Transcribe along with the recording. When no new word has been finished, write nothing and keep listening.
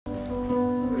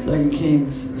2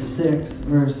 Kings 6,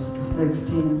 verse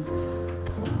 16.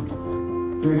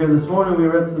 We were here this morning, we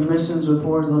read some missions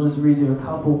reports. I'll just read you a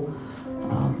couple.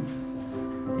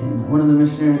 And one of the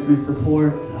missionaries we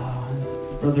support is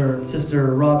Brother and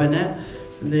Sister Robinette.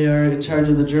 They are in charge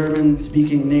of the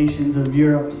German-speaking nations of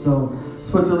Europe. So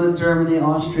Switzerland, Germany,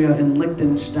 Austria, and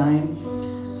Liechtenstein.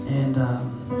 And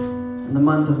in the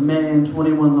month of May, in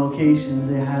 21 locations,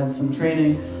 they had some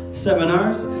training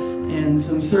seminars and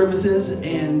some services,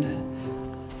 and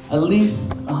at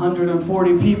least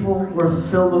 140 people were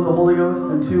filled with the Holy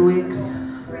Ghost in 2 weeks.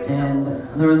 And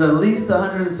there was at least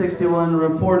 161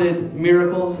 reported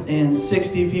miracles, and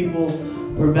 60 people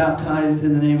were baptized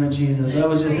in the name of Jesus. That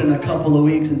was just in a couple of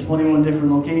weeks in 21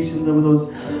 different locations over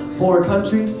those 4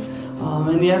 countries.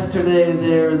 And yesterday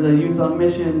there was a youth on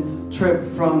missions trip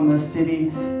from a city,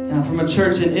 from a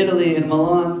church in Italy, in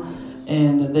Milan,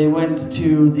 and they went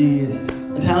to the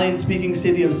Italian-speaking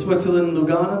city of Switzerland,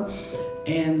 Lugano,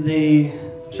 and they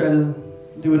tried to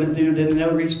do an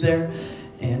outreach there.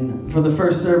 And for the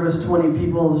first service, 20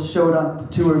 people showed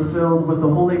up. 2 were filled with the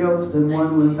Holy Ghost, and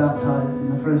 1 was baptized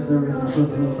in the first service in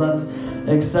Switzerland. So that's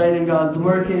exciting. God's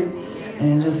working.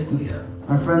 And just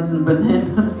our friends in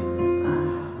Benin,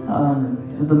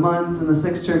 the months and the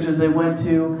 6 churches they went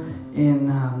to in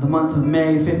the month of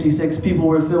May, 56 people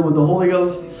were filled with the Holy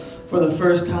Ghost for the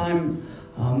first time.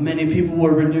 Many people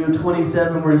were renewed.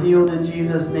 27 were healed in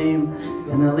Jesus' name,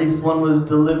 and at least 1 was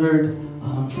delivered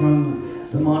from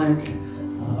demonic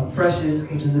oppression,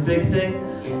 which is a big thing.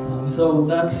 So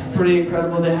that's pretty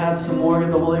incredible. They had some more of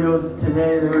the Holy Ghost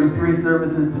today. There were 3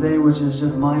 services today, which is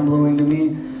just mind-blowing to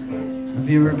me. If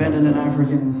you've ever been in an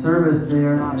African service, they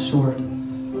are not short.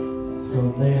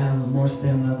 So they have more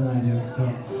stamina than I do. So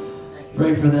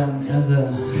pray for them as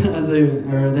they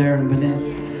are there in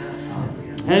Benin.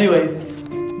 Anyways,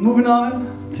 moving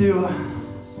on to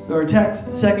our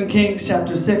text, 2 Kings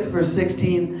chapter 6, verse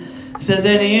 16. It says,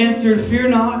 "And he answered, Fear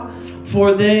not,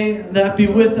 for they that be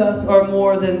with us are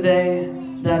more than they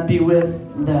that be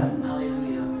with them."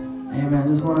 Hallelujah. Amen.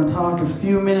 Just want to talk a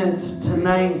few minutes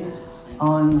tonight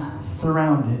on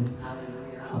surrounded.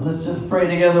 Let's just pray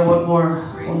together one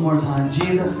more time.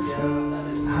 Jesus,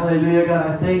 hallelujah, God,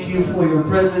 I thank you for your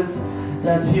presence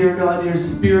that's here, God, your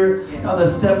spirit, God, that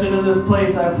stepped into this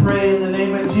place. I pray in the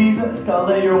name of Jesus, God,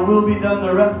 let your will be done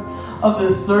the rest of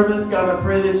this service. God, I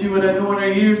pray that you would anoint our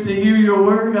ears to hear your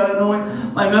word. God,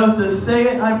 anoint my mouth to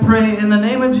say it. I pray in the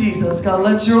name of Jesus. God,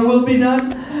 let your will be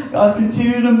done. God,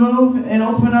 continue to move and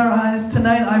open our eyes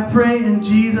tonight. I pray in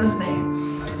Jesus'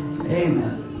 name.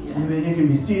 Amen. Amen. You can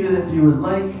be seated if you would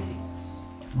like.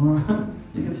 Or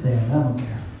you can stand. I don't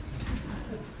care.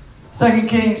 2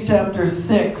 Kings chapter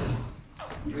 6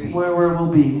 is where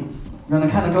we'll be. We're going to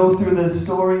kind of go through this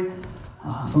story.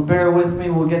 So bear with me.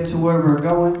 We'll get to where we're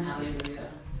going.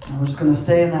 And we're just going to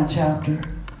stay in that chapter.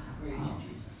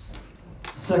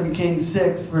 2 Kings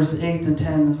 6, verse 8 to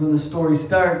 10 is where the story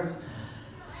starts.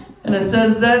 And it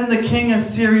says, "Then the king of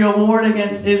Syria warred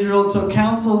against Israel, took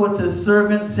counsel with his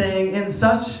servant, saying, In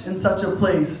such and such a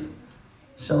place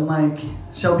shall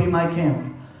be my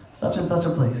camp, such and such a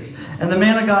place. And the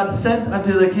man of God sent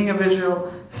unto the king of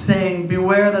Israel, saying,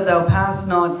 Beware that thou pass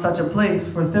not such a place,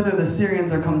 for thither the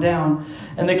Syrians are come down.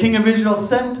 And the king of Israel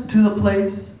sent to the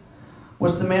place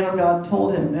which the man of God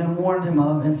told him, and warned him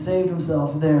of, and saved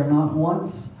himself there, not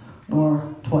once nor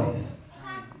twice."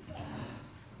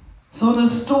 So in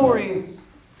this story,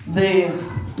 the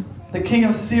king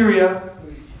of Syria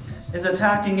is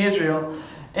attacking Israel.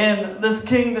 And this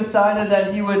king decided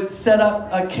that he would set up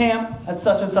a camp at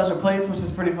such and such a place, which is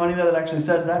pretty funny that it actually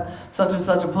says that, such and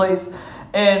such a place.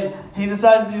 And he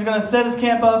decides he's going to set his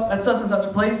camp up at such and such a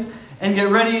place and get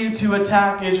ready to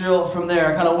attack Israel from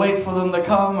there. Kind of wait for them to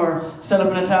come or set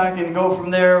up an attack and go from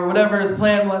there, whatever his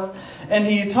plan was. And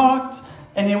he talked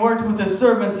and he worked with his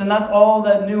servants, and that's all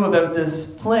that knew about this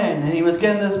plan. And he was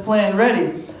getting this plan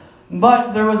ready.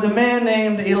 But there was a man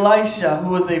named Elisha who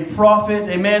was a prophet,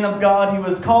 a man of God. He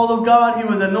was called of God, he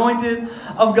was anointed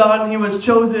of God, and he was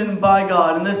chosen by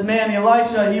God. And this man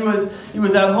Elisha, he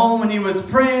was at home and he was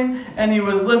praying and he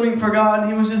was living for God, and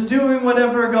he was just doing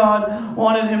whatever God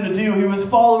wanted him to do. He was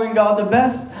following God the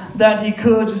best that he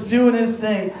could, just doing his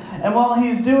thing. And while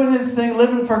he's doing his thing,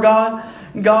 living for God,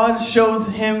 God shows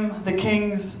him the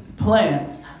king's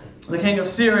plan. The king of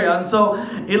Syria. And so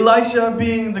Elisha,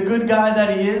 being the good guy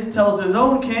that he is, tells his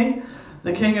own king,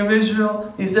 the king of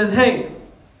Israel, he says, "Hey,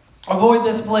 avoid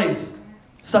this place,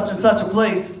 such and such a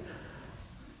place.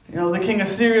 You know, the king of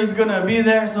Syria is going to be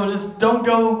there, so just don't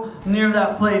go near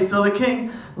that place." So the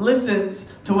king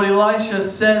listens to what Elisha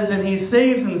says, and he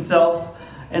saves himself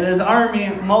and his army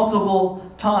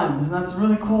multiple times. And that's a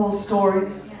really cool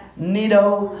story.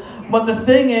 Neato. But the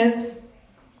thing is,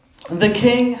 the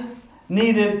king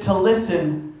needed to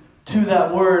listen to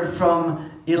that word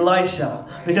from Elisha.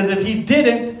 Because if he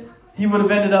didn't, he would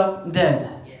have ended up dead.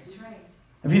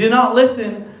 If he did not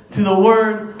listen to the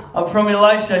word from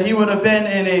Elisha, he would have been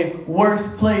in a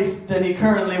worse place than he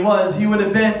currently was. He would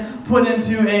have been put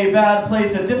into a bad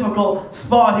place, a difficult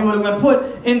spot. He would have been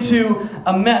put into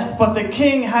a mess. But the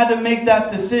king had to make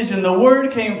that decision. The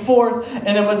word came forth,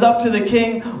 and it was up to the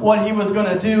king what he was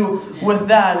going to do with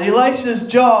that. Elisha's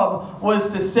job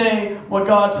was to say what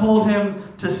God told him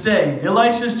to say.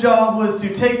 Elisha's job was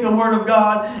to take the word of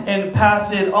God and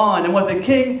pass it on. And what the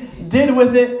king did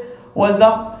with it was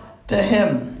up to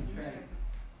him.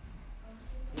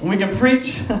 We can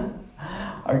preach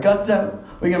our guts out.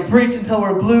 We can preach until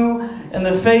we're blue in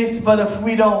the face, but if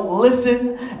we don't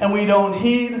listen and we don't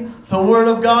heed the word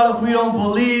of God, if we don't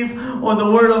believe what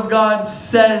the word of God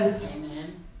says,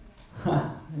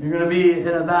 you're going to be in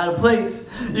a bad place.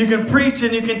 You can preach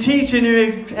and you can teach and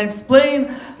you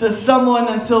explain to someone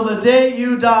until the day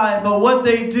you die, but what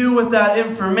they do with that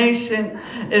information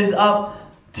is up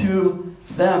to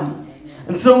them.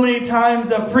 And so many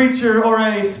times a preacher or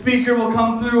a speaker will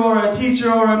come through, or a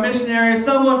teacher or a missionary,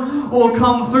 someone will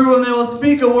come through and they will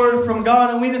speak a word from God,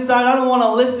 and we decide, I don't want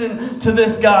to listen to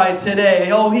this guy today.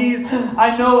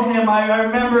 I know him. I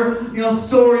remember,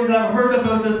 stories I've heard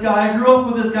about this guy. I grew up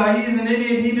with this guy. He's an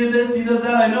idiot. He did this. He does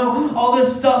that. I know all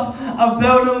this stuff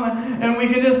about him, and we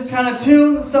can just kind of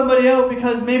tune somebody out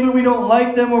because maybe we don't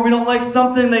like them or we don't like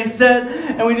something they said,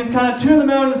 and we just kind of tune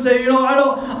them out and say, I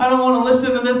don't want to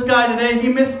listen to this guy today. He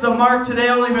missed the mark today.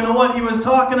 I don't even know what he was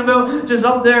talking about. Just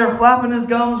up there flapping his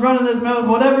gums, running his mouth,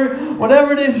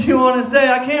 whatever it is you want to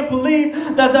say. I can't believe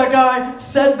that guy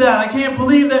said that. I can't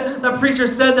believe that the preacher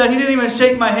said that. He didn't even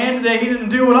shake my hand today. He didn't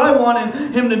do what I wanted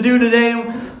him to do today.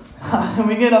 And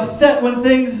we get upset when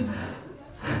things...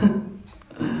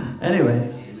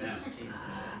 Anyways.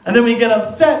 And then we get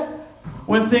upset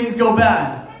when things go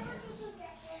bad.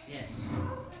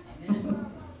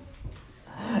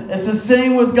 It's the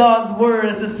same with God's Word.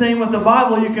 It's the same with the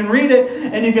Bible. You can read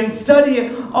it and you can study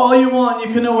it all you want.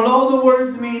 You can know what all the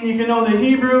words mean. You can know the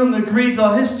Hebrew and the Greek,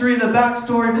 the history, the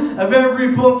backstory of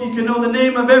every book. You can know the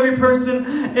name of every person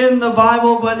in the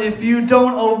Bible. But if you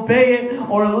don't obey it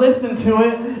or listen to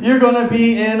it, you're going to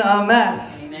be in a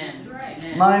mess.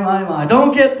 Amen. My. I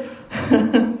don't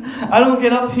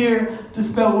get up here to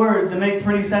spell words and make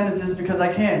pretty sentences because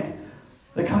I can't.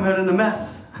 They come out in a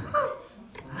mess.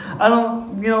 I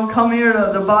don't, come here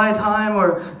to buy time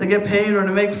or to get paid or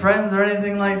to make friends or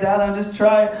anything like that. I just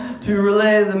try to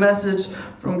relay the message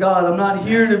from God. I'm not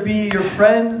here to be your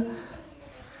friend,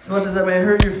 as much as that may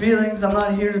hurt your feelings. I'm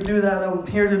not here to do that. I'm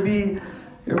here to be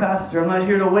your pastor. I'm not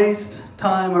here to waste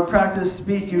time or practice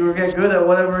speaking or get good at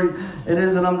whatever it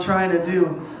is that I'm trying to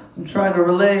do. I'm trying to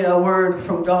relay a word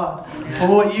from God. But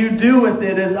what you do with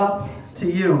it is up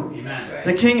to you. Amen.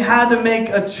 The king had to make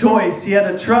a choice. He had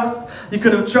to trust.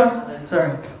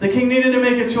 The king needed to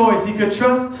make a choice. He could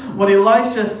trust what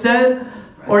Elisha said,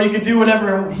 or he could do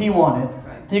whatever he wanted.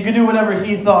 He could do whatever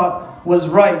he thought was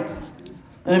right.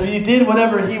 And if he did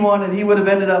whatever he wanted, he would have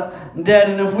ended up dead.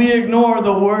 And if we ignore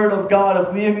the word of God,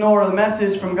 if we ignore the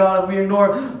message from God, if we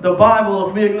ignore the Bible,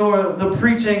 if we ignore the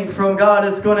preaching from God,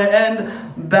 it's going to end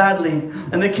badly.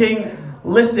 And the king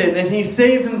listened, and he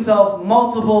saved himself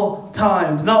multiple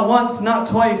times. Not once, not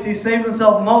twice. He saved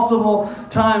himself multiple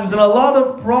times. And a lot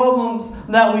of problems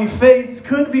that we face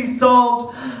could be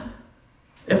solved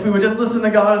if we would just listen to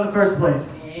God in the first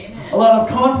place. Amen. A lot of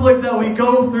conflict that we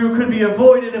go through could be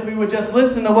avoided if we would just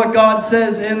listen to what God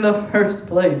says in the first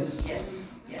place. Yes.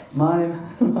 Yes. My.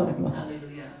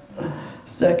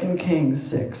 2 Kings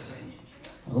 6,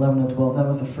 11 to 12. That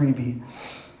was a freebie.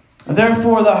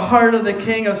 Therefore the heart of the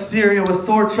king of Syria was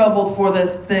sore troubled for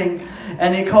this thing.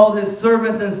 And he called his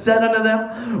servants and said unto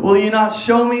them, Will ye not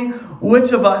show me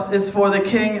which of us is for the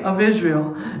king of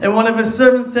Israel? And one of his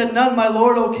servants said, None, my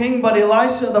lord, O king, but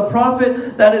Elisha the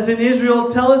prophet that is in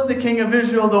Israel telleth the king of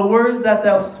Israel the words that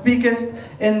thou speakest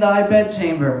in thy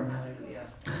bedchamber.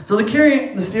 So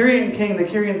the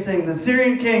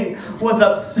Syrian king was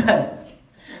upset.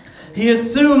 He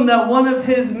assumed that one of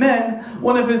his men,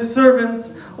 one of his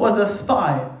servants, was a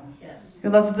spy. Yes.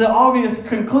 And that's the obvious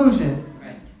conclusion.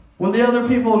 Right. When the other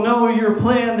people know your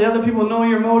plan, the other people know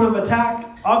your mode of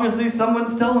attack, obviously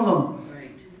someone's telling them.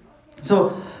 Right.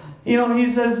 So, he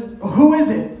says, who is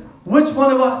it? Which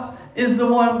one of us is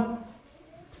the one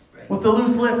with the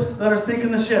loose lips that are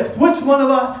sinking the ships? Which one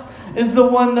of us is the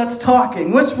one that's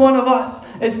talking? Which one of us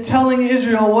is telling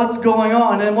Israel what's going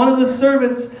on? And one of the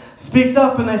servants speaks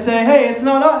up and they say, hey, it's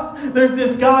not us. There's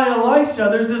this guy, Elisha.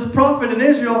 There's this prophet in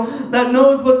Israel that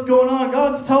knows what's going on.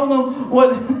 God's telling them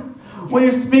what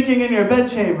you're speaking in your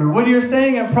bedchamber. What you're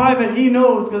saying in private, he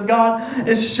knows because God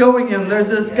is showing him. There's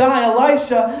this guy,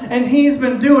 Elisha, and he's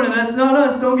been doing it. And it's not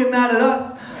us. Don't get mad at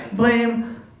us.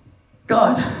 Blame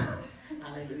God.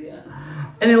 Hallelujah.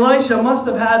 And Elisha must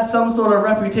have had some sort of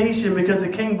reputation because the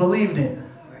king believed it.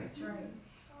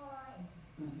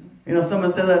 You know,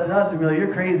 someone said that to us, we'd be like,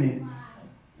 you're crazy.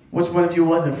 Which one of you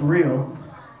was it for real?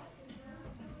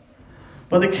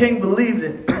 But the king believed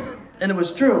it, and it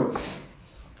was true.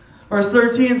 Verse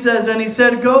 13 says, and he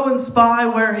said, go and spy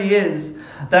where he is,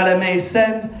 that I may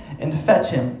send and fetch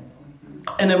him.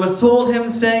 And it was told him,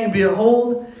 saying,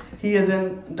 behold, he is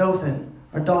in Dothan.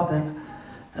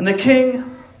 And the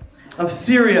king of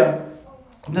Syria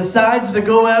decides to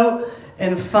go out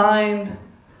and find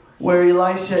where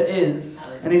Elisha is.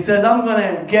 And he says, I'm going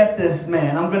to get this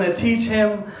man. I'm going to teach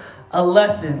him a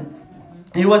lesson.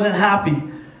 He wasn't happy.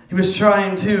 He was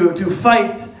trying to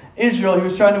fight Israel. He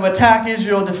was trying to attack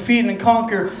Israel, defeat and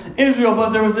conquer Israel. But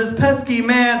there was this pesky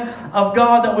man of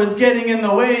God that was getting in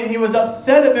the way. And he was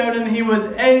upset about it and he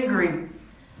was angry.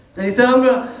 And he said, I'm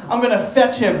going to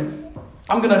fetch him.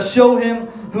 I'm going to show him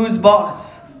who's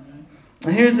boss.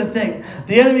 And here's the thing.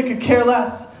 The enemy could care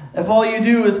less. If all you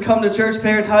do is come to church,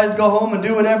 pay your tithes, go home and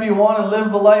do whatever you want and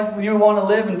live the life you want to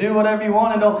live and do whatever you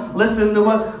want and don't listen to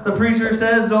what the preacher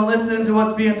says, don't listen to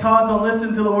what's being taught, don't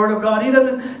listen to the word of God. He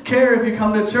doesn't care if you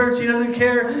come to church. He doesn't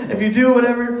care if you do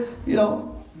whatever,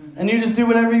 and you just do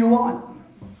whatever you want.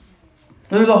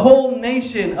 There's a whole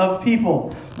nation of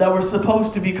people that were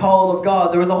supposed to be called of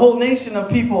God. There was a whole nation of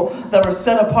people that were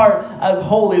set apart as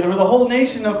holy. There was a whole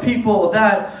nation of people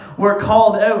that were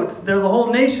called out. There was a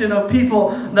whole nation of people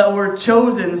that were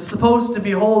chosen, supposed to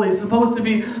be holy, supposed to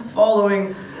be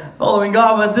following God.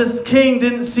 But this king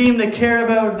didn't seem to care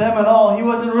about them at all. He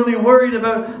wasn't really worried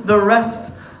about the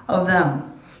rest of them.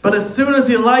 But as soon as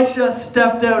Elisha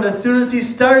stepped out, as soon as he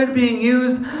started being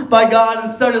used by God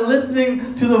and started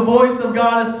listening to the voice of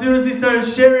God, as soon as he started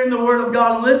sharing the word of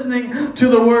God and listening to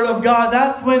the word of God,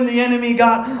 that's when the enemy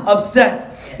got upset.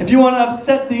 If you want to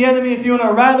upset the enemy, if you want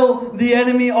to rattle the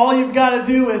enemy, all you've got to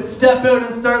do is step out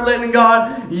and start letting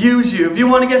God use you. If you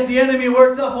want to get the enemy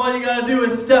worked up, all you got to do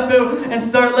is step out and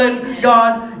start letting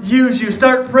God use you.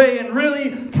 Start praying,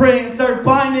 really praying. Start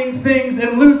binding things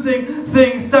and loosing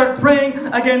things. Start praying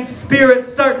against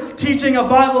spirits. Start teaching a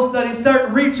Bible study.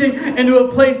 Start reaching into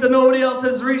a place that nobody else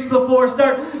has reached before.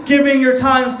 Start giving your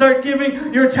time. Start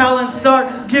giving your talents.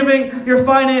 Start giving your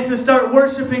finances. Start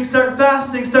worshiping. Start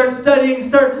fasting. Start studying.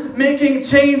 Start making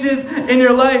changes in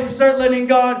your life. Start letting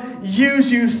God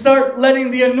use you. Start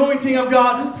letting the anointing of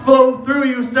God flow through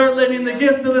you. Start letting the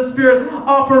gifts of the Spirit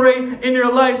operate in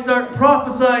your life. Start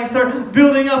prophesying. Start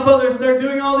building up others. Start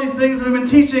doing all these things we've been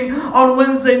teaching on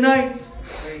Wednesday nights.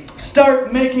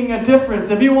 Start making a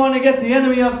difference. If you want to get the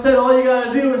enemy upset, all you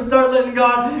got to do is start letting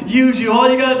God use you. All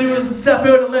you got to do is step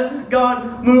out and let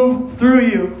God move through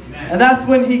you. And that's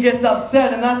when he gets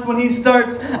upset, and that's when he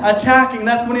starts attacking.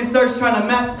 That's when he starts trying to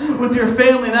mess with your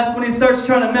family. That's when he starts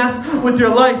trying to mess with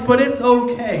your life. But it's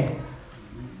okay.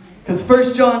 Because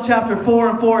 1 John chapter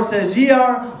 4:4 says, ye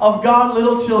are of God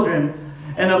little children,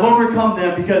 and have overcome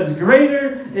them, because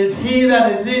greater is he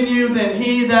that is in you than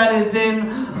he that is in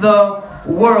the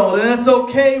world. And it's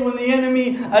okay when the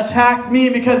enemy attacks me,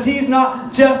 because he's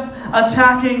not just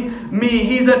attacking me.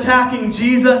 He's attacking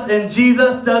Jesus, and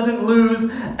Jesus doesn't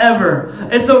lose ever.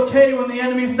 It's okay when the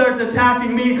enemy starts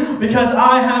attacking me, because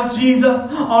I have Jesus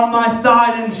on my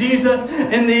side, and Jesus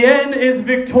in the end is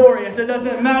victorious. It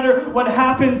doesn't matter what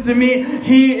happens to me.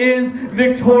 He is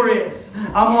victorious.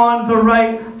 I'm on the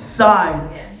right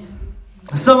side.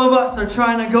 Some of us are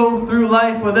trying to go through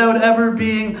life without ever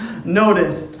being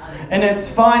noticed. And it's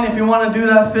fine if you want to do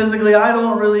that physically. I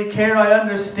don't really care. I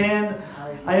understand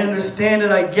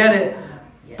it. I get it.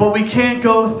 But we can't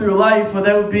go through life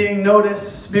without being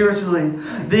noticed spiritually.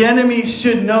 The enemy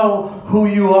should know who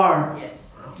you are.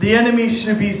 The enemy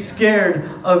should be scared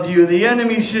of you. The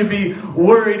enemy should be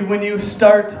worried when you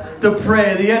start to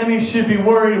pray. The enemy should be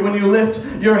worried when you lift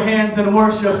your hands in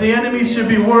worship. The enemy should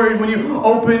be worried when you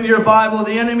open your Bible.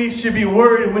 The enemy should be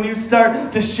worried when you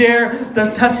start to share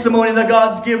the testimony that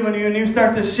God's given you and you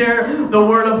start to share the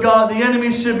Word of God. The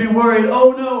enemy should be worried.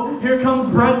 Oh no, here comes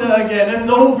Brenda again. It's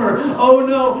over. Oh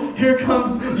no, here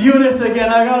comes Eunice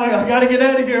again. I gotta get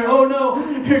out of here. Oh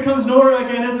no, here comes Nora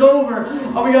again. It's over.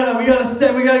 Oh, we gotta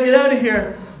get out of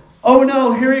here. Oh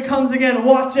no, here he comes again.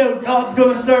 Watch out. God's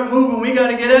going to start moving. We got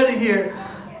to get out of here.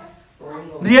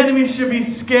 The enemy should be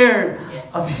scared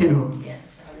of you.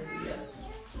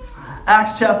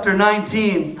 Acts chapter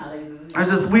 19. There's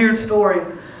this weird story,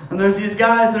 and there's these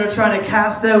guys that are trying to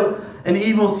cast out an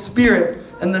evil spirit,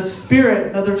 and the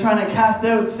spirit that they're trying to cast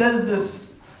out says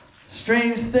this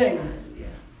strange thing.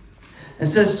 It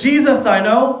says, Jesus I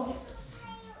know,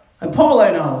 and Paul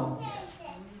I know.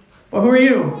 Well, who are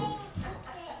you?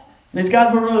 These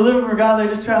guys weren't really living for God. They're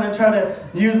just trying to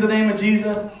use the name of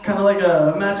Jesus, kind of like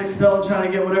a magic spell, trying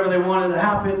to get whatever they wanted to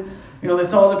happen. You know, they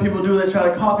saw other people do it, they try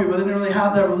to copy, but they didn't really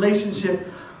have that relationship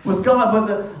with God.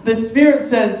 But the Spirit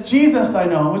says, Jesus I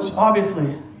know, which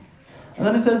obviously. And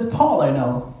then it says, Paul I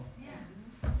know.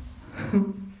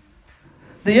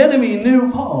 The enemy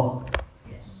knew Paul.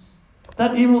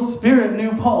 That evil spirit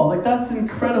knew Paul. Like, that's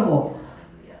incredible.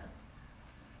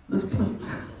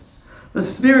 The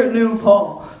Spirit knew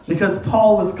Paul because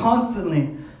Paul was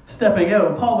constantly stepping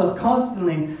out. Paul was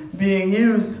constantly being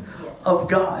used of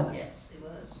God. Yes, it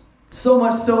was. So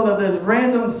much so that this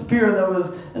random spirit that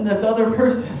was in this other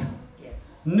person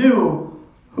knew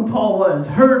who Paul was,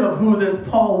 heard of who this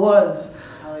Paul was.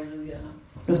 Hallelujah.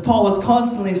 Because Paul was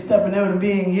constantly stepping out and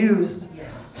being used.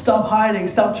 Stop hiding.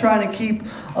 Stop trying to keep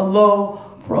a low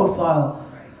profile.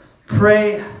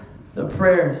 Pray the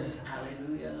prayers.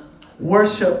 Hallelujah.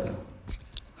 Worship.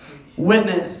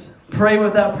 Witness. Pray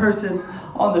with that person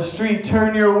on the street.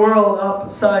 Turn your world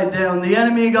upside down. The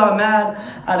enemy got mad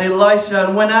at Elisha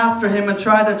and went after him and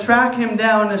tried to track him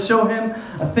down to show him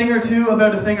a thing or two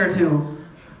about a thing or two.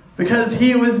 Because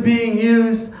he was being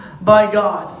used by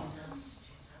God.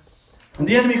 And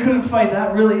the enemy couldn't fight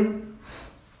that, really.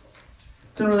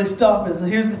 Couldn't really stop it. So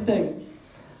here's the thing.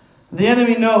 The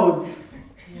enemy knows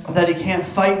that he can't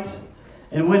fight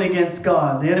and win against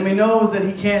God. The enemy knows that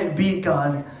he can't beat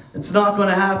God. It's not going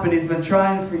to happen. He's been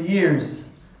trying for years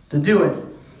to do it.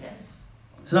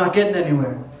 He's not getting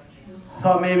anywhere.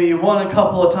 Thought maybe he won a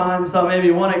couple of times. Thought maybe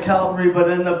he won at Calvary, but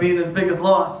it ended up being his biggest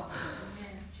loss.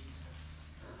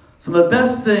 So the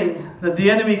best thing that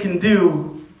the enemy can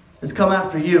do is come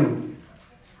after you.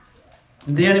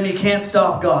 The enemy can't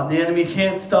stop God. The enemy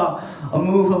can't stop a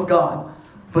move of God.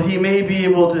 But he may be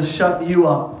able to shut you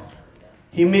up.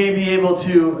 He may be able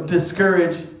to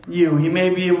discourage you. He may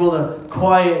be able to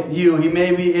quiet you. He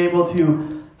may be able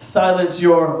to silence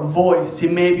your voice. He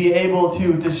may be able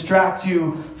to distract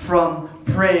you from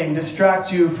praying,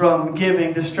 distract you from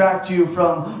giving, distract you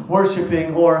from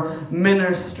worshiping or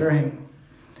ministering.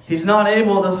 He's not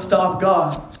able to stop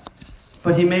God,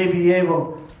 but he may be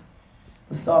able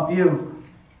to stop you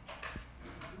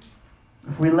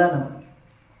if we let him.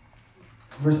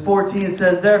 Verse 14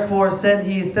 says, Therefore sent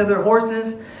he thither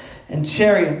horses and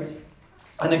chariots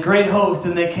and a great host,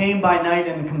 and they came by night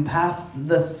and compassed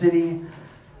the city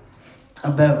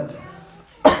about.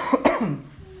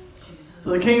 So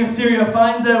the king of Syria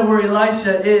finds out where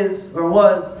Elisha is or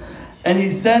was, and he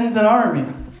sends an army.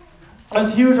 A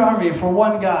huge army for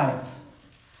one guy.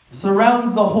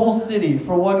 Surrounds the whole city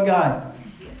for one guy.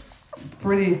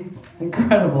 Pretty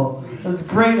incredible. This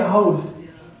great host.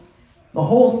 The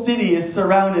whole city is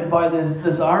surrounded by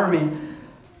this army.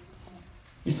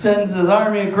 He sends his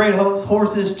army, a great host,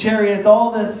 horses, chariots,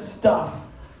 all this stuff.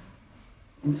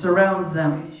 And surrounds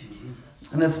them.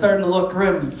 And it's starting to look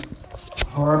grim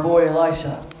for our boy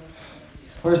Elisha.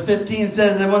 Verse 15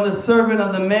 says that when the servant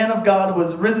of the man of God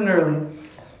was risen early,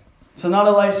 so not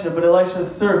Elisha, but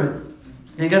Elisha's servant,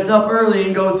 he gets up early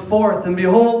and goes forth, and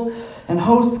behold, an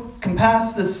host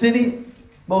compassed the city,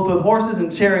 both with horses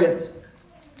and chariots.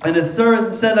 And his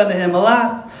servant said unto him,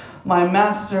 Alas, my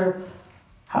master,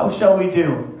 how shall we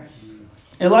do?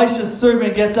 Elisha's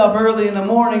servant gets up early in the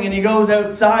morning and he goes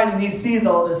outside and he sees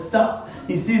all this stuff.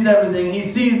 He sees everything. He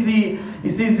sees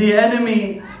the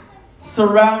enemy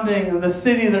surrounding the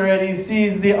city they're in. He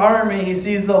sees the army. He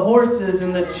sees the horses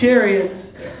and the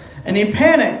chariots. And he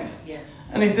panics.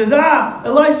 And he says,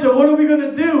 Elisha, what are we going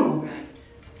to do?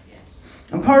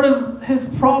 And part of his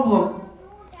problem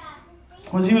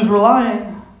was he was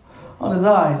relying on his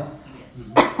eyes.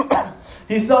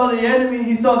 He saw the enemy,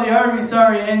 he saw the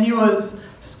army, and he was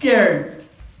scared.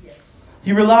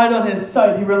 He relied on his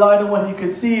sight, he relied on what he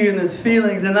could see and his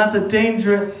feelings, and that's a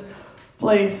dangerous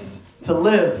place to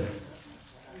live.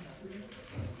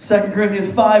 2 Corinthians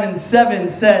 5:7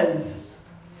 says,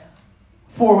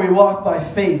 For we walk by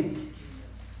faith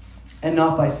and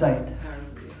not by sight.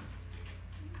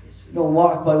 We don't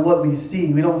walk by what we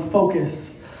see. We don't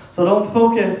focus. So don't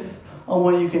focus on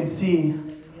what you can see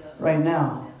right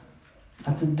now.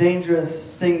 That's a dangerous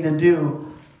thing to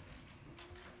do.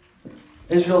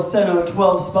 Israel sent out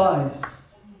 12 spies.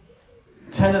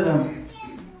 10 of them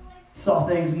saw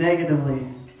things negatively.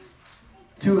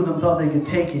 2 of them thought they could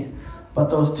take it. But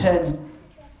those 10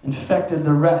 infected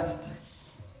the rest.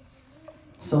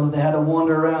 So that they had to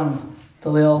wander around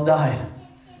till they all died.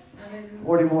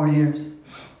 40 more years.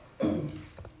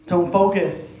 Don't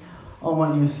focus on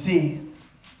what you see.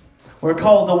 We're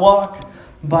called to walk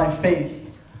by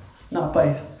faith, not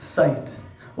by sight.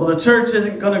 Well, the church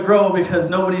isn't going to grow because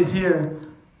nobody's here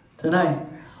tonight.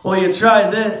 Well, you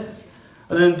tried this,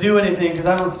 but didn't do anything because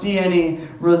I don't see any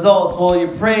results. Well, you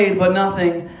prayed, but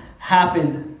nothing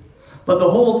happened. But the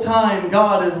whole time,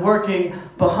 God is working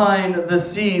behind the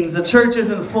scenes. The church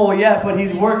isn't full yet, but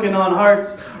He's working on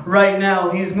hearts right now.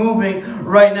 He's moving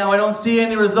right now. I don't see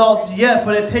any results yet,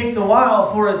 but it takes a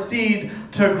while for a seed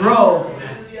to grow.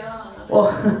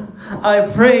 Well, I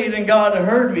prayed and God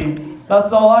heard me.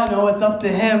 That's all I know. It's up to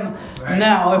Him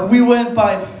now. If we went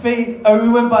by faith, or we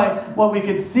went by what we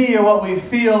could see or what we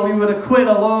feel, we would have quit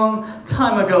a long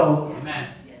time ago. Amen.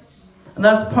 And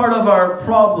that's part of our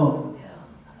problem.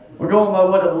 We're going by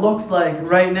what it looks like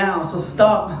right now. So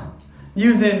stop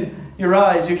using your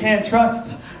eyes. You can't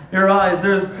trust your eyes.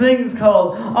 There's things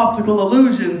called optical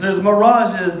illusions. There's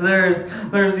mirages. There's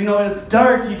it's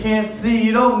dark. You can't see.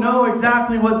 You don't know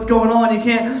exactly what's going on. You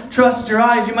can't trust your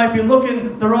eyes. You might be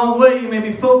looking the wrong way. You may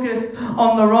be focused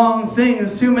on the wrong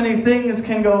things. Too many things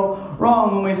can go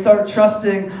wrong when we start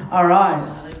trusting our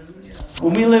eyes.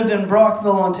 When we lived in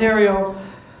Brockville, Ontario,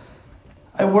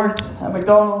 I worked at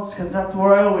McDonald's because that's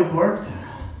where I always worked.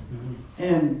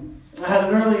 And I had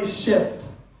an early shift.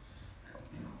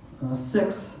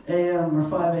 6 a.m. or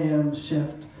 5 a.m.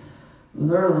 shift. It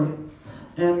was early.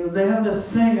 And they have this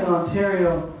thing in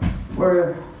Ontario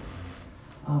where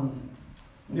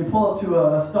you pull up to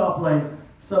a stoplight,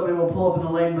 somebody will pull up in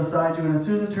the lane beside you, and as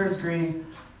soon as it turns green,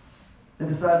 they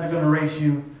decide they're going to race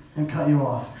you and cut you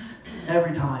off.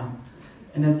 Every time.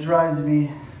 And it drives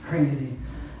me crazy.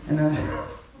 And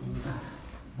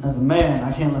as a man,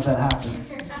 I can't let that happen.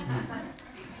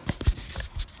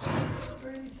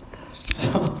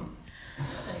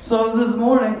 So it was this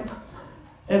morning,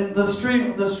 and the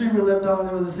street we lived on,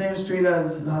 it was the same street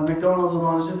as McDonald's was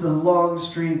on. It's just this long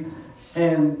street,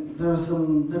 and there was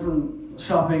some different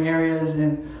shopping areas,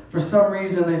 and for some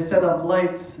reason they set up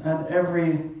lights at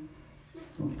every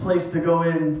place to go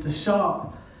in to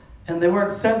shop, and they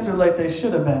weren't censored like they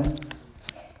should have been.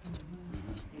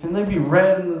 And they'd be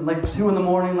red like 2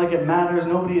 a.m, like it matters.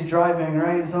 Nobody's driving,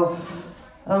 right? So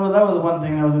that was one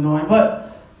thing that was annoying. But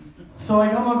so I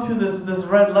come up to this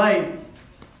red light,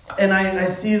 and I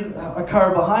see a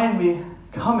car behind me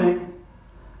coming,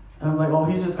 and I'm like, oh,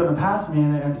 he's just going to pass me,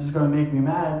 and it's just going to make me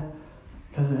mad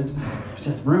because it's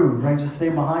just rude, right? Just stay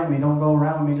behind me, don't go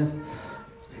around me, just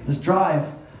drive,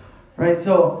 right?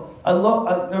 So I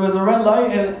look, there was a red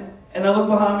light, and I look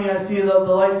behind me, I see the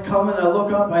lights coming, I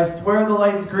look up, I swear the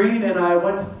light's green, and I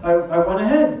went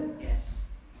ahead.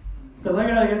 Because I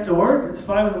got to get to work. It's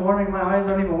 5 a.m, my eyes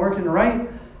aren't even working right.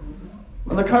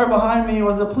 But the car behind me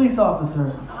was a police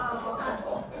officer.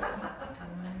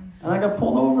 And I got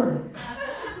pulled over.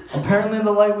 Apparently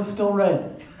the light was still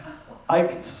red. I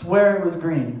swear it was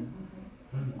green.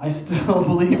 I still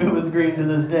believe it was green to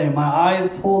this day. My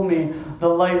eyes told me the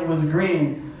light was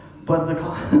green, but the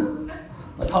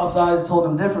cop's eyes told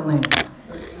him differently.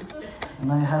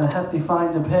 And I had a hefty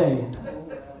fine to pay.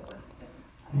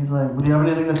 And he's like, well, do you have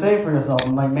anything to say for yourself?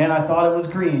 I'm like, man, I thought it was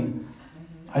green.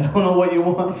 I don't know what you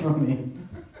want from me.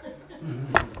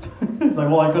 He's like,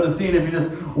 well, I could have seen if you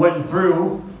just went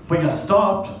through, but you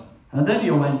stopped, and then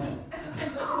you went.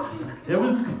 It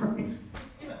was green.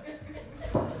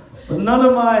 But none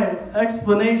of my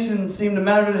explanations seemed to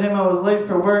matter to him. I was late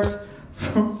for work,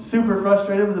 super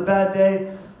frustrated. It was a bad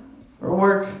day for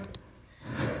work.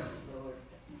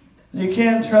 You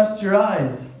can't trust your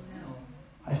eyes.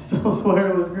 I still swear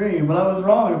it was green, but I was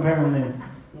wrong apparently.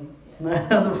 And I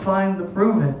had to find to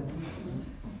prove it.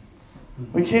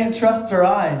 We can't trust our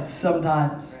eyes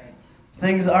sometimes.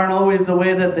 Things aren't always the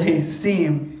way that they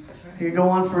seem. You could go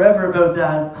on forever about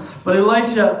that. But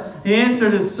Elisha, he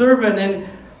answered his servant, and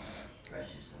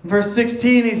verse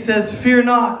 16 he says, fear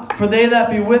not, for they that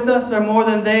be with us are more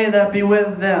than they that be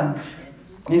with them.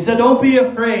 He said, don't be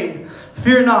afraid.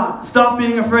 Fear not. Stop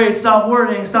being afraid. Stop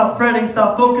worrying. Stop fretting.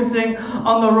 Stop focusing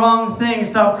on the wrong thing.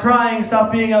 Stop crying.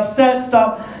 Stop being upset.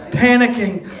 Stop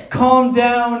panicking. Calm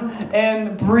down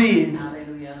and breathe.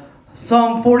 Hallelujah.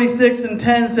 Psalm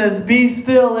 46:10 says, be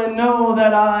still and know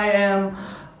that I am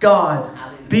God.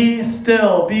 Hallelujah. Be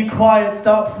still. Be quiet.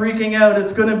 Stop freaking out.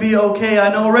 It's going to be okay. I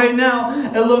know right now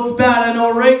it looks bad. I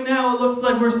know right now it looks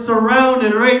like we're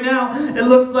surrounded. Right now it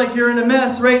looks like you're in a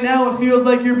mess. Right now it feels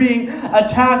like you're being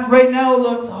attacked. Right now it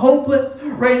looks hopeless.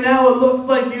 right now it looks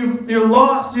like you're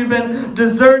lost, you've been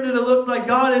deserted, it looks like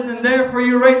God isn't there for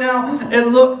you right now, it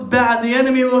looks bad, the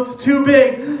enemy looks too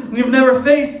big, you've never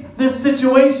faced this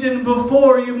situation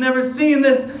before, you've never seen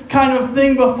this kind of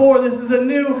thing before, this is a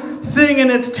new thing and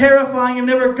it's terrifying, you've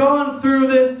never gone through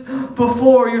this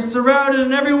before, you're surrounded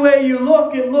in every way you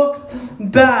look, it looks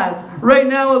bad. Right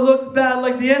now it looks bad,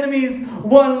 like the enemy's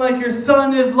won, like your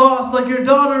son is lost, like your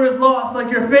daughter is lost,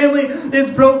 like your family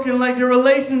is broken, like your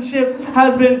relationship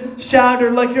has been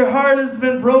shattered, like your heart has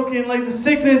been broken, like the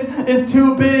sickness is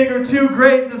too big or too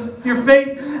great, your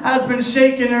faith has been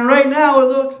shaken, and right now it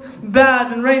looks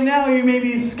bad, and right now you may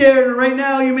be scared, and right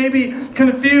now you may be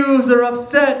confused or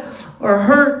upset or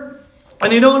hurt,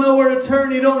 and you don't know where to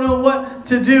turn, you don't know what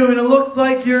to do, and it looks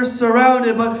like you're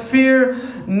surrounded, but fear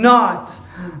not.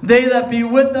 They that be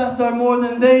with us are more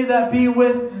than they that be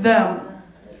with them.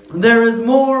 There is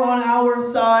more on our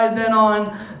side than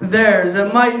on theirs.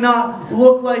 It might not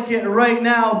look like it right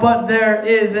now, but there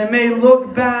is. It may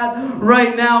look bad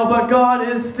right now, but God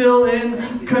is still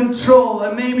in control.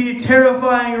 It may be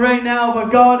terrifying right now, but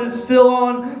God is still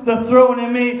on the throne.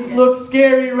 It may look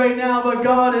scary right now, but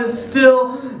God is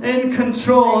still in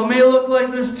control. It may look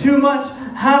like there's too much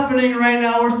happening right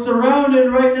now. We're surrounded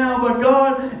right now, but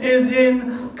God is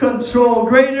in control.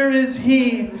 Greater is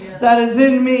He that is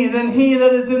in me than he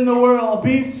that is in the world.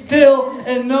 Be still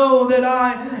and know that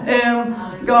I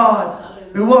am God.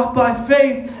 We walk by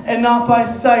faith and not by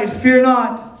sight. Fear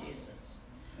not.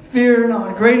 Fear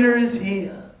not. Greater is He.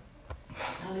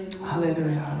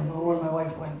 Hallelujah. I don't know where my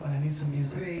wife went, but I need some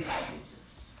music.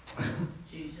 I'll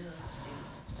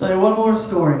tell you one more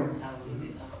story.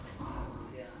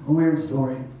 A weird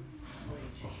story.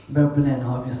 About Benin,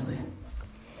 obviously.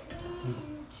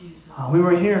 We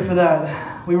weren't here for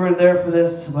that. We weren't there for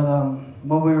this, but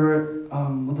when we were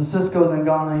with the Cisco's in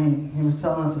Ghana, he was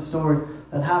telling us a story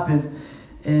that happened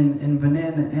in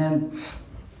Benin. And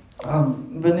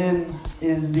Benin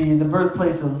is the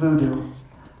birthplace of voodoo.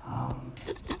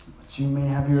 But you may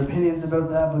have your opinions about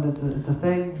that, but it's a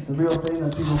thing. It's a real thing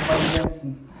that people fight against.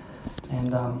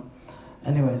 And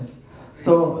anyways,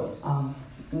 so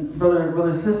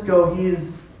Brother Cisco,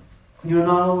 he's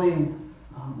not only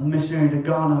a missionary to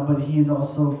Ghana, but he's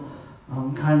also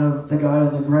kind of the guy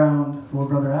on the ground for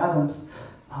Brother Adams,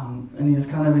 and he's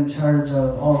kind of in charge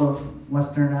of all of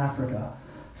Western Africa.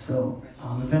 So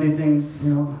if anything's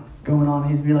going on,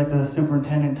 he'd be like the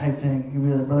superintendent type thing. He'd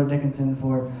be like Brother Dickinson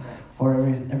for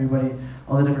everybody,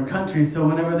 all the different countries. So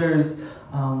whenever there's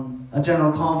a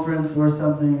general conference or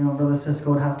something, Brother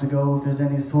Cisco would have to go if there's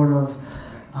any sort of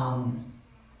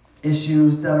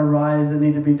issues that arise that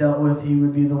need to be dealt with. He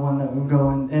would be the one that would go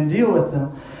and deal with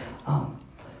them.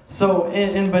 So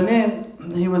in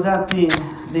Benin, he was at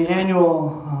the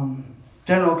annual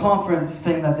general conference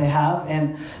thing that they have,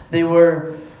 and they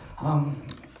were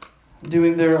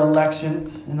doing their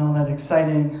elections and all that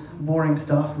exciting, boring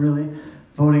stuff, really,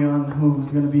 voting on who was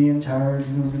going to be in charge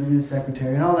and who was going to be the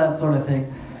secretary and all that sort of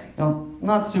thing.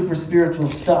 Not super spiritual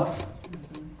stuff,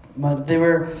 but they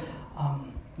were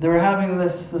having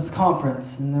this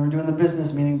conference, and they were doing the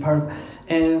business meeting part,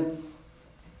 and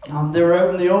they were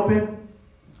out in the open.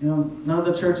 None of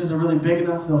the churches are really big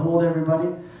enough to hold everybody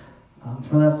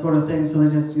for that sort of thing, so they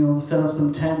just set up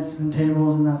some tents and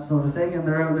tables and that sort of thing, and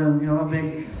they're out in a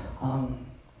big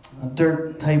a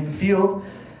dirt type field,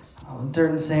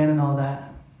 dirt and sand and all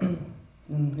that.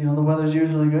 And, the weather's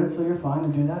usually good, so you're fine to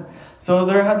do that. So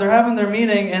they're having their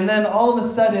meeting, and then all of a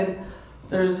sudden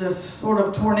there's this sort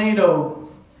of tornado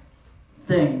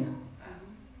thing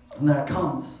that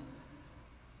comes,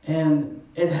 and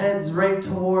it heads right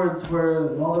towards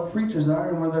where all the preachers are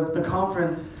and where the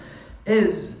conference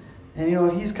is. And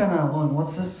he's kind of going,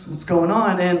 what's going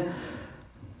on? And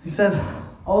he said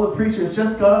all the preachers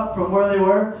just got up from where they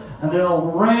were, and they all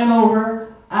ran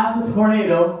over at the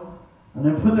tornado, and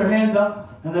they put their hands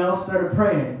up, and they all started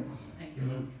praying. Thank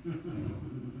you.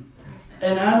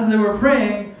 And as they were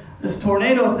praying, this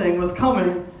tornado thing was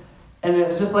coming, and it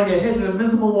was just like it hit an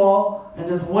invisible wall and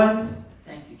just went.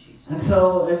 Thank you, Jesus.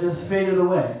 Until it just faded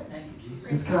away. Thank you,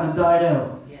 Jesus. It's kind of died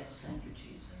out. Yes, thank you,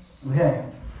 Jesus. Okay.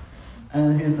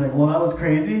 And he's like, well, that was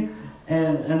crazy.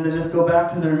 And they just go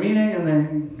back to their meeting and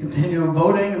they continue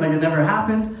voting like it never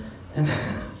happened. And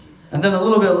then a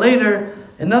little bit later,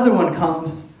 another one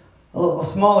comes, a little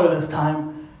smaller this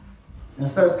time, and it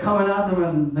starts coming at them,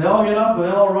 and they all get up and they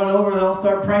all run over and they all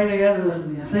start praying again. And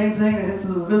the same thing, it hits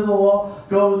the invisible wall,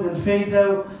 goes and fades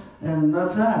out, and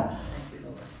that's that.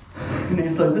 And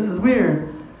he's like, this is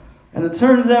weird. And it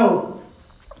turns out,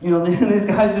 these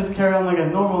guys just carry on like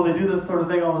it's normal. They do this sort of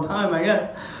thing all the time, I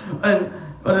guess.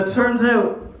 But it turns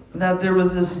out that there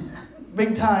was this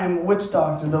big time witch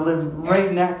doctor that lived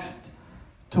right next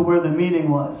to where the meeting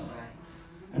was.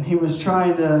 And he was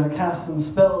trying to cast some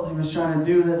spells. He was trying to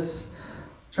do this,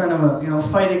 trying to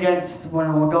fight against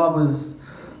what God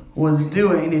was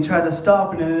doing. And he tried to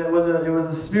stop it, and it was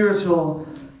a spiritual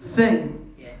thing.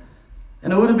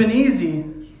 And it would have been easy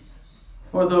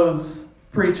for those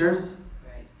preachers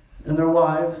and their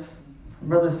wives,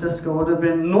 Brother Cisco, would have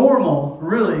been normal,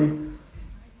 really,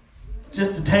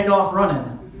 just to take off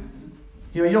running.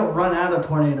 You don't run out of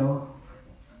tornado.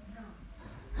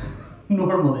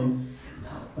 Normally.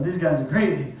 But these guys are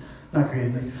crazy. Not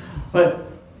crazy. But,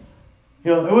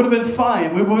 it would have been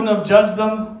fine. We wouldn't have judged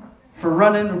them for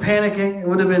running and panicking. It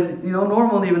would have been,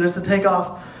 normal even just to take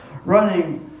off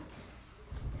running.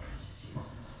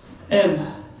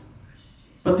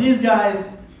 But these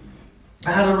guys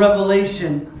had a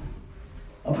revelation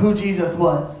of who Jesus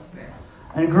was.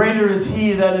 And greater is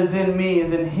He that is in me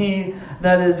than he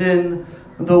that is in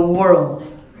the world.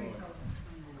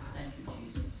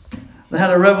 They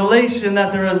had a revelation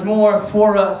that there is more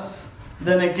for us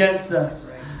than against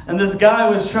us. And this guy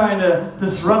was trying to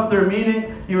disrupt their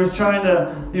meeting. He was trying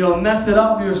to, mess it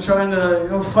up. He was trying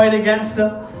to, fight against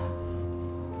them.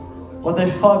 But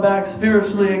they fought back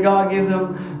spiritually, and God gave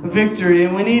them victory.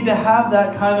 And we need to have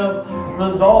that kind of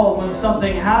resolve when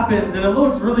something happens and it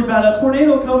looks really bad. A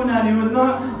tornado coming at you was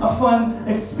not a fun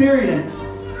experience.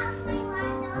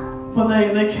 But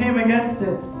they came against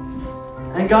it.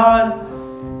 And God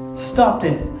stopped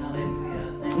it.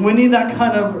 We need that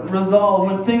kind of resolve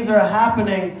when things are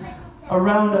happening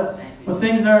around us, when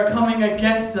things are coming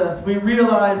against us. We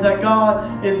realize that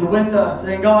God is with us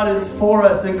and God is for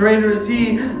us, and greater is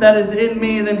He that is in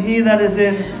me than he that is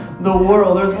in the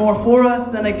world. There's more for us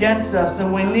than against us,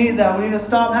 and we need that. We need to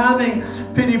stop having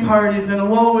pity parties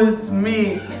and woe is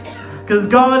me, because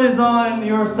God is on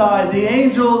your side. The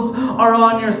angels are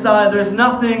on your side. There's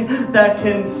nothing that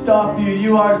can stop you.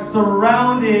 You are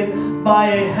surrounded by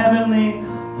a heavenly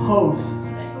host.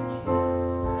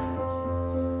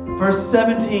 Verse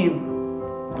 17.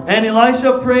 And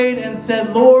Elisha prayed and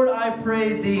said, Lord, I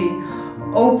pray thee,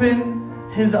 open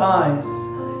his eyes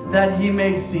that he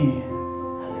may see.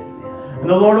 And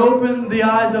the Lord opened the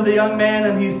eyes of the young man,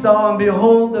 and he saw, and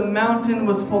behold, the mountain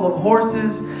was full of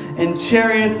horses and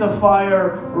chariots of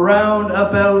fire round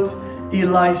about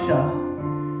Elisha.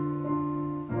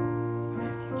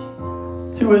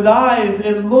 To his eyes,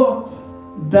 it looked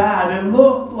bad. It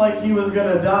looked like he was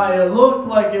going to die. It looked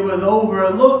like it was over.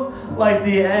 It looked like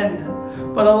the end.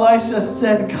 But Elisha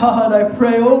said, God, I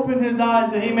pray, open his eyes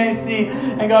that he may see.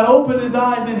 And God opened his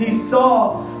eyes, and he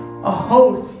saw a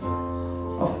host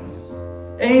of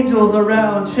angels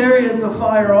around, chariots of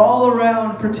fire all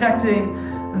around, protecting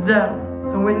them.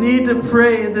 And we need to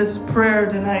pray this prayer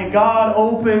tonight. God,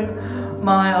 open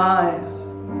my eyes.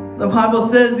 The Bible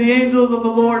says the angels of the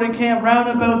Lord encamp round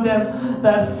about them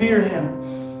that fear him.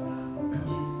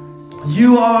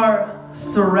 You are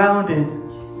surrounded.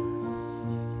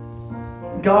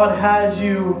 God has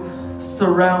you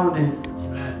surrounded.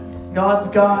 God's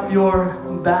got your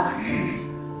back.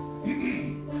 We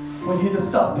need to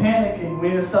stop panicking. We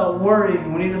need to stop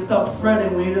worrying. We need to stop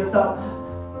fretting. We need to stop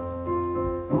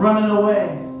running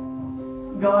away.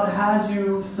 God has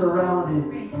you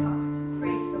surrounded.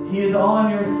 He is on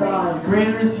your side.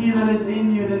 Greater is He that is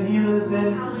in you than he that is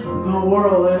in the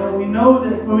world. I know we know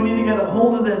this, but we need to get a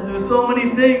hold of this. There's so many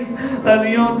things that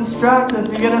distract us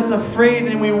and get us afraid,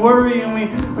 and we worry, and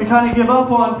we kind of give up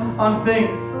on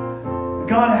things.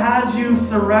 God has you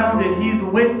surrounded. He's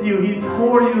with you. He's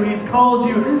for you. He's called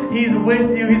you. He's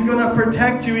with you. He's going to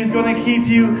protect you. He's going to keep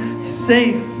you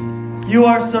safe. You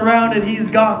are surrounded. He's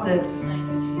got this.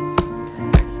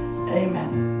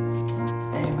 Amen.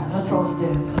 Amen. Let's all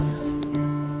stand, please.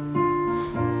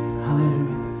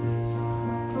 Hallelujah.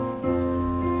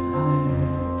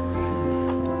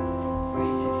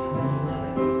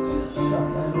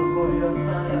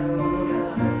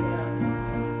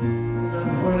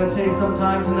 We're going to take some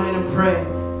time tonight and pray.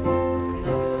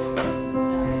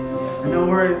 I know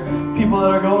we're people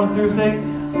that are going through things,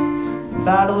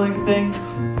 battling things,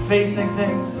 facing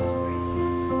things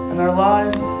in our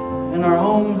lives, in our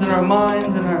homes, in our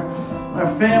minds, in our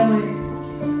families,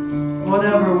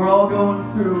 whatever. We're all going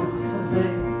through some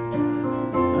things.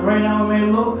 And right now it may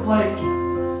look like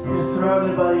you're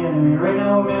surrounded by the enemy. Right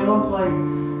now it may look like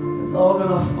it's all going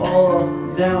to fall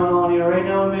down on you. Right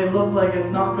now it may look like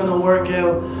it's not going to work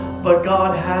out, but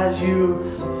God has you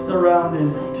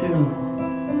surrounded too.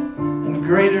 And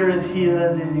greater is He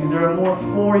that is in you. There are more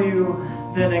for you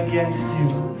than against you.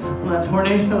 When that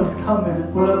tornado's coming,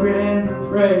 just put up your hands and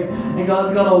pray. And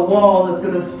God's got a wall that's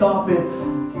going to stop it,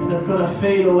 and it's going to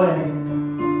fade away.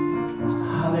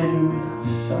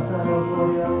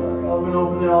 we're going to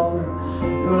open the altar.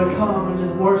 We're going to come and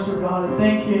just worship God and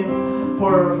thank Him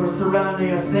for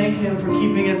surrounding us. Thank Him for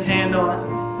keeping His hand on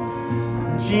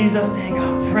us. In Jesus' name,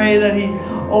 God, pray that He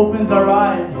opens our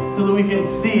eyes so that we can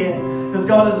see it. Because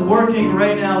God is working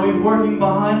right now. He's working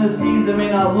behind the scenes. It may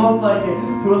not look like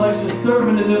it. To Alicia's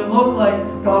servant, it didn't look like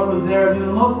God was there. It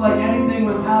didn't look like anything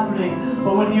was happening.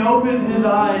 But when he opened his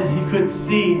eyes, he could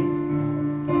see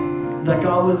that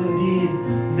God was indeed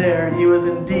there. And he was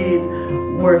indeed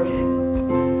working.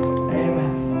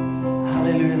 Amen.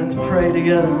 Hallelujah. Let's pray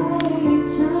together.